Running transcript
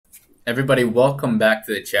Everybody, welcome back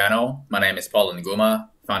to the channel. My name is Paul Nguma,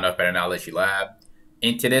 founder of PATTERNOLOGY LAB.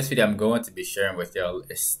 In today's video, I'm going to be sharing with you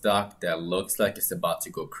a stock that looks like it's about to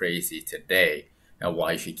go crazy today and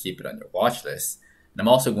why you should keep it on your watch list. And I'm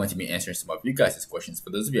also going to be answering some of you guys' questions for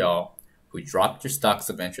those of y'all who dropped your stocks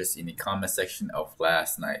of interest in the comment section of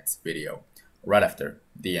last night's video, right after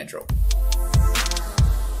the intro.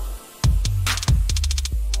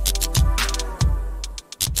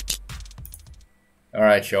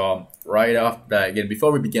 Alright y'all, right off the bat, again,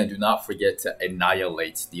 before we begin, do not forget to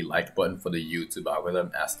annihilate the like button for the YouTube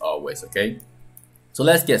algorithm as always, okay? So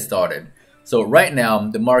let's get started. So right now,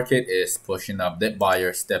 the market is pushing up. That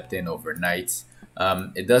buyer stepped in overnight.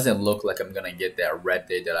 It doesn't look like I'm gonna get that red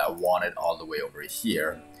day that I wanted all the way over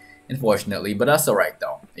here, unfortunately, but that's alright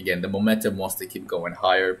though. Again, the momentum wants to keep going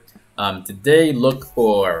higher. Today, look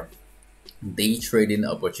for day trading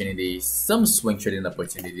opportunities, some swing trading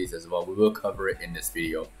opportunities as well. We will cover it in this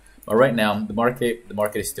video, but right now the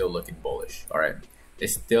market is still looking bullish. All right,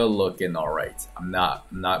 it's still looking all right. I'm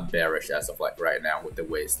not bearish as of like right now with the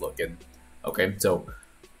way it's looking. Okay, so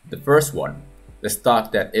the first one, the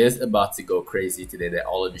stock that is about to go crazy today that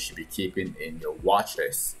all of you should be keeping in your watch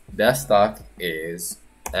list, that stock is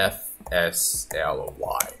FSLY.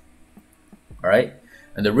 All right,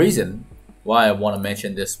 and the reason why I want to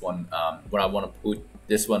mention this one, when I want to put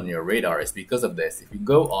this one on your radar, is because of this. If you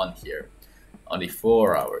go on here on the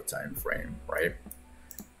 4-hour time frame, right,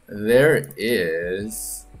 there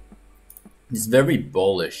is this very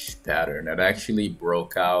bullish pattern that actually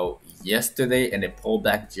broke out yesterday, and it pulled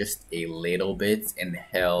back just a little bit and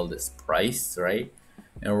held this price, right?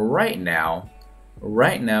 And right now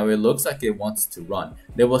it looks like it wants to run.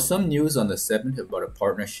 There was some news on the 7th about a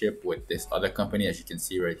partnership with this other company, as you can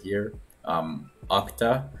see right here,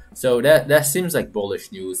 Okta. So that seems like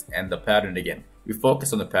bullish news. And the pattern, again, we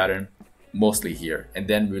focus on the pattern mostly here, and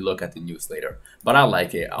then we look at the news later. But I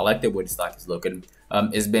like it. I like the way the stock is looking.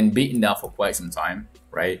 It's been beaten down for quite some time,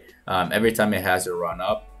 right? Every time it has a run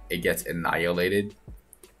up, it gets annihilated.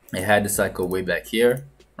 It had the cycle way back here,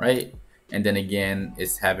 right? And then again,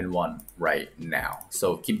 it's having one right now.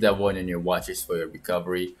 So keep that one in your watches for your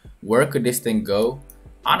recovery. Where could this thing go?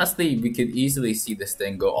 Honestly, we could easily see this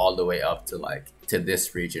thing go all the way up to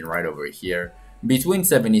this region right over here, between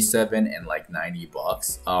 77 and like 90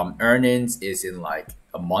 bucks. Earnings is in like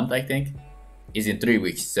a month, I think, is in 3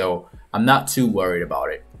 weeks. So I'm not too worried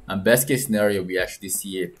about it. Best case scenario, we actually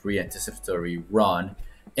see a pre-anticipatory run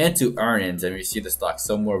into earnings, and we see the stock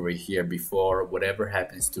somewhere over here before whatever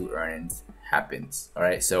happens to earnings happens. All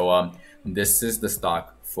right, so this is the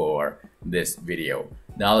stock for this video.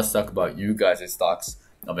 Now let's talk about you guys' stocks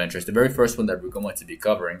of interest. The very first one that we're going to be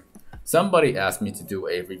covering, somebody asked me to do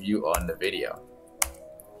a review on NVIDIA.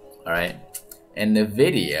 All right, and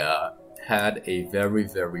NVIDIA had a very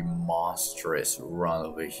monstrous run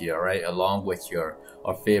over here, right? Along with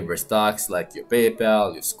our favorite stocks like your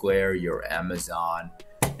PayPal, your Square, your Amazon,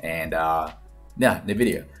 and yeah,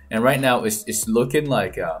 NVIDIA. And right now it's looking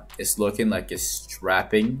like it's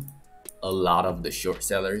strapping a lot of the short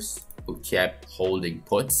sellers who kept holding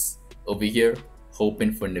puts over here,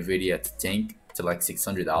 hoping for NVIDIA to tank to like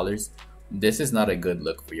 $600. This is not a good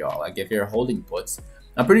look for y'all. Like, if you're holding puts,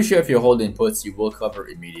 I'm pretty sure if you're holding puts, you will cover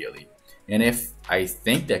immediately. And if I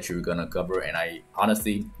think that you're gonna cover, and I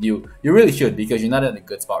honestly, you really should, because you're not in a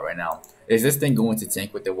good spot right now. Is this thing going to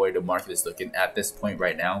tank with the way the market is looking at this point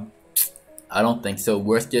right now? I don't think so.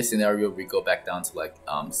 Worst case scenario, we go back down to like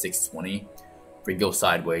 620. We go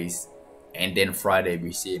sideways, and then Friday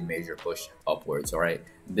we see a major push upwards. All right,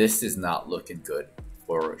 this is not looking good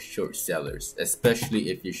for short sellers, especially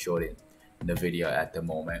if you're shorting NVIDIA at the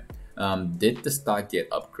moment. Did the stock get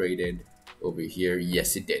upgraded over here?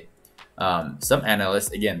 Yes, it did. Some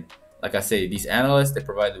analysts, again, like I say, these analysts, they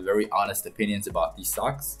provide very honest opinions about these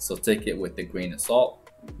stocks, so take it with a grain of salt.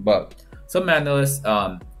 But some analysts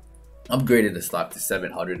upgraded the stock to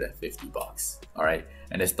 750 bucks. All right,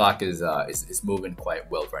 and the stock is moving quite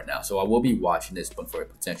well right now. So I will be watching this one for a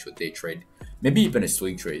potential day trade, maybe even a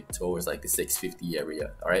swing trade towards like the 650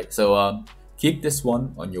 area. All right, so keep this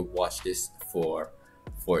one on your watch list for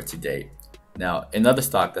today. Now, another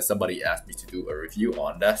stock that somebody asked me to do a review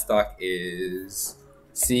on, that stock is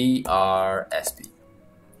CRSP,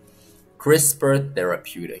 CRISPR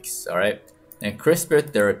Therapeutics. All right, and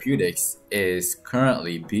CRISPR Therapeutics is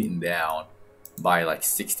currently beaten down by like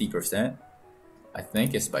 60%. I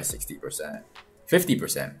think it's by 60%,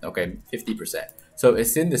 50%. Okay, 50%. So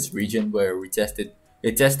it's in this region where it tested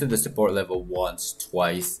the support level once,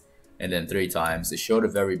 twice, and then 3 times. It showed a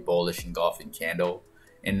very bullish engulfing candle.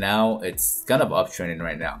 And now it's kind of uptrending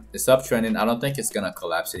right now. It's uptrending. I don't think it's gonna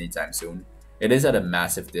collapse anytime soon. it is at a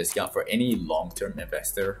massive discount for any long-term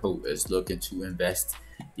investor who is looking to invest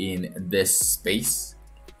in this space,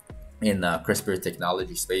 in CRISPR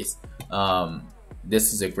technology space.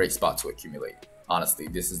 This is a great spot to accumulate. Honestly,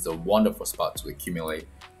 this is a wonderful spot to accumulate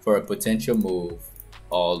for a potential move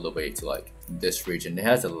all the way to like this region. It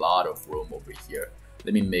has a lot of room over here.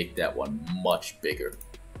 Let me make that one much bigger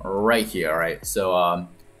right here. All right, so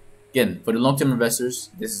again, for the long-term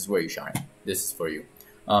investors, this is where you shine. This is for you.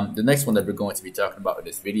 The next one that we're going to be talking about in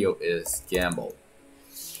this video is Gamble.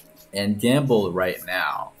 And Gamble right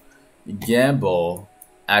now, Gamble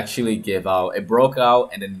actually gave out, it broke out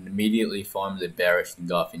and then immediately formed a bearish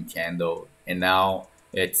engulfing candle, and now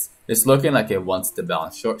it's looking like it wants to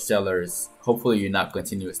bounce. Short sellers, hopefully you're not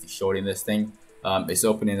continuously shorting this thing. It's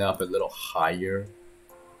opening up a little higher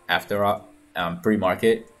after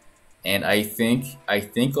pre-market, and I think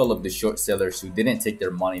all of the short sellers who didn't take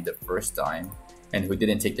their money the first time and who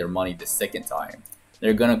didn't take their money the second time,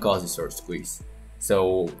 they're gonna cause a short squeeze.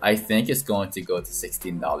 So I think it's going to go to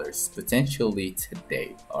 $16 potentially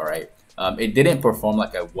today. All right, it didn't perform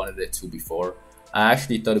like I wanted it to before. I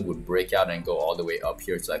actually thought it would break out and go all the way up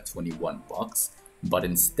here to like 21 bucks, but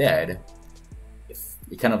instead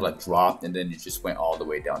it kind of like dropped and then it just went all the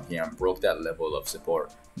way down here and broke that level of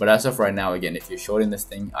support. But as of right now, again, if you're shorting this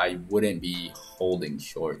thing, I wouldn't be holding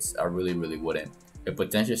shorts. I really wouldn't. A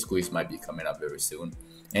potential squeeze might be coming up very soon,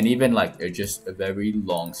 and even like just a very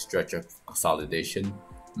long stretch of consolidation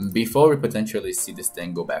before we potentially see this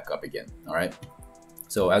thing go back up again. All right,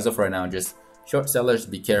 so as of right now, just short sellers,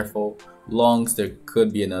 be careful. Longs, there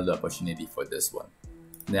could be another opportunity for this one.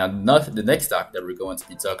 Now, not the next stock that we're going to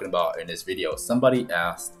be talking about in this video, somebody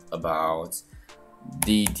asked about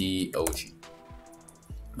DDOG.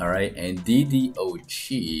 All right, and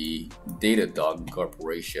DDOG, Datadog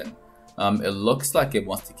Corporation, it looks like it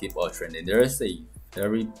wants to keep on trending. There is a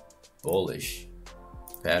very bullish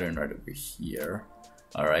pattern right over here.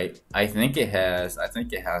 All right, I think it has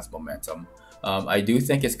momentum. I do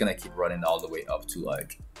think it's gonna keep running all the way up to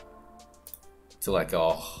like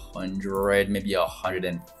 100, maybe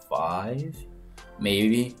 105,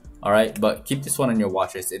 maybe. All right, but keep this one on your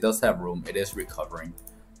watch list. It does have room. It is recovering.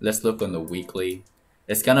 Let's look on the weekly.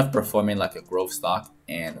 It's kind of performing like a growth stock,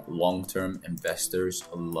 and long-term investors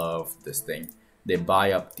love this thing. They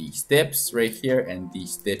buy up these dips right here and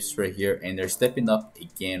these dips right here, and they're stepping up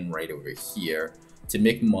again right over here to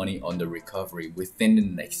make money on the recovery within the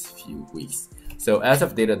next few weeks. So as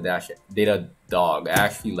of Datadog, I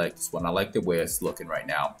actually like this one. I like the way it's looking right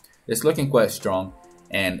now. It's looking quite strong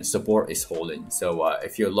and support is holding. So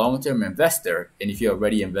if you're a long-term investor and if you're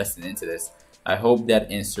already invested into this, I hope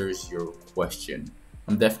that answers your question.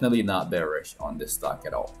 I'm definitely not bearish on this stock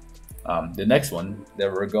at all. The next one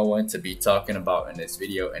that we're going to be talking about in this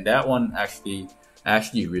video, and that one actually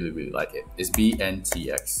really like it, is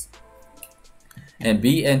BNTX. And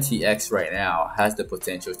BNTX right now has the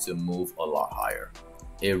potential to move a lot higher.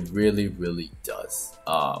 It really does.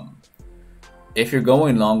 If you're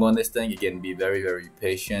going long on this thing, again, be very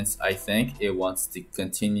patient. I think it wants to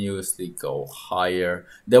continuously go higher.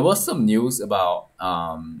 There was some news about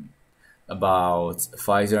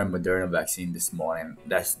Pfizer and Moderna vaccine this morning.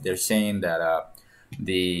 They're saying that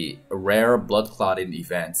the rare blood clotting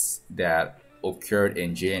events that occurred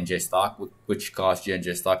in J&J stock, which caused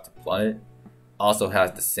J&J stock to plummet, also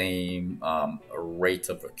has the same rate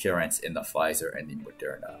of occurrence in the Pfizer and the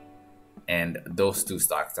Moderna. And those two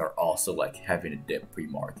stocks are also like having a dip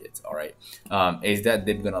pre-market. All right, is that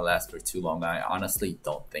dip gonna last for too long? I honestly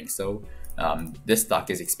don't think so. This stock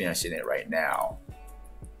is experiencing it right now.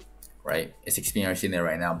 Right, it's experiencing it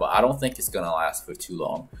right now, but I don't think it's gonna last for too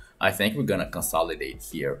long. I think we're gonna consolidate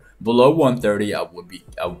here below 130. I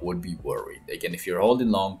would be worried. Again, if you're holding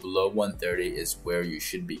long, below 130 is where you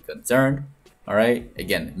should be concerned. All right,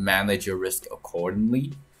 again, manage your risk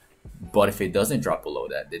accordingly. But if it doesn't drop below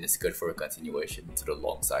that, then it's good for a continuation to the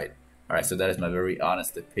long side. All right, so that is my very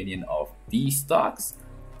honest opinion of these stocks,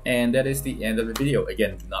 and that is the end of the video.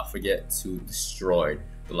 Again, do not forget to destroy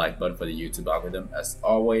the like button for the YouTube algorithm. As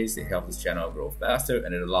always, it helps this channel grow faster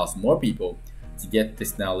and it allows more people to get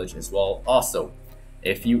this knowledge as well. Also,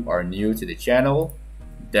 if you are new to the channel,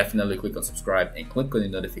 definitely click on subscribe and click on the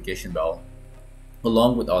notification bell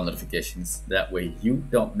along with all notifications. That way you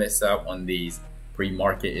don't miss out on these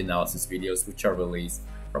pre-market analysis videos, which are released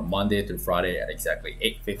from Monday through Friday at exactly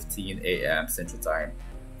 8:15 a.m. Central Time,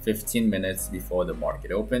 15 minutes before the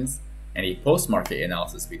market opens, and a post-market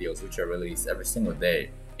analysis videos, which are released every single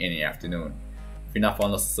day in the afternoon. If you're not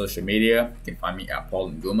following us on social media, you can find me at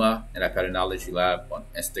Paul Nguma and at PATTERNOLOGY LAB on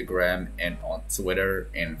Instagram and on Twitter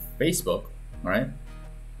and Facebook. All right.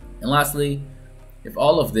 And lastly, If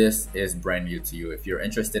all of this is brand new to you, if you're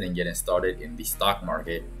interested in getting started in the stock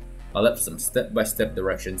market, I'll left some step-by-step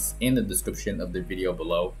directions in the description of the video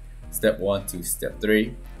below. Step 1 to step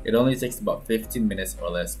 3. It only takes about 15 minutes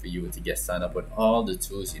or less for you to get signed up with all the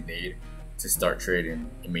tools you need to start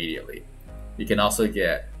trading immediately. You can also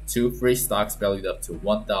get 2 free stocks valued up to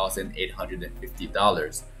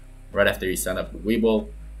 $1,850 right after you sign up with Webull.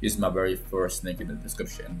 Use my very first link in the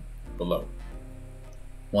description below.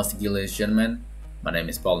 Once again, ladies and gentlemen, my name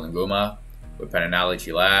is Paul Nguma with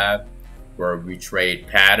PATTERNOLOGY LAB, where we trade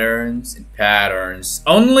patterns and patterns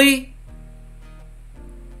only.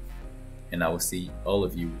 And I will see all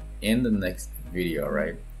of you in the next video,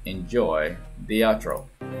 right? Enjoy the outro.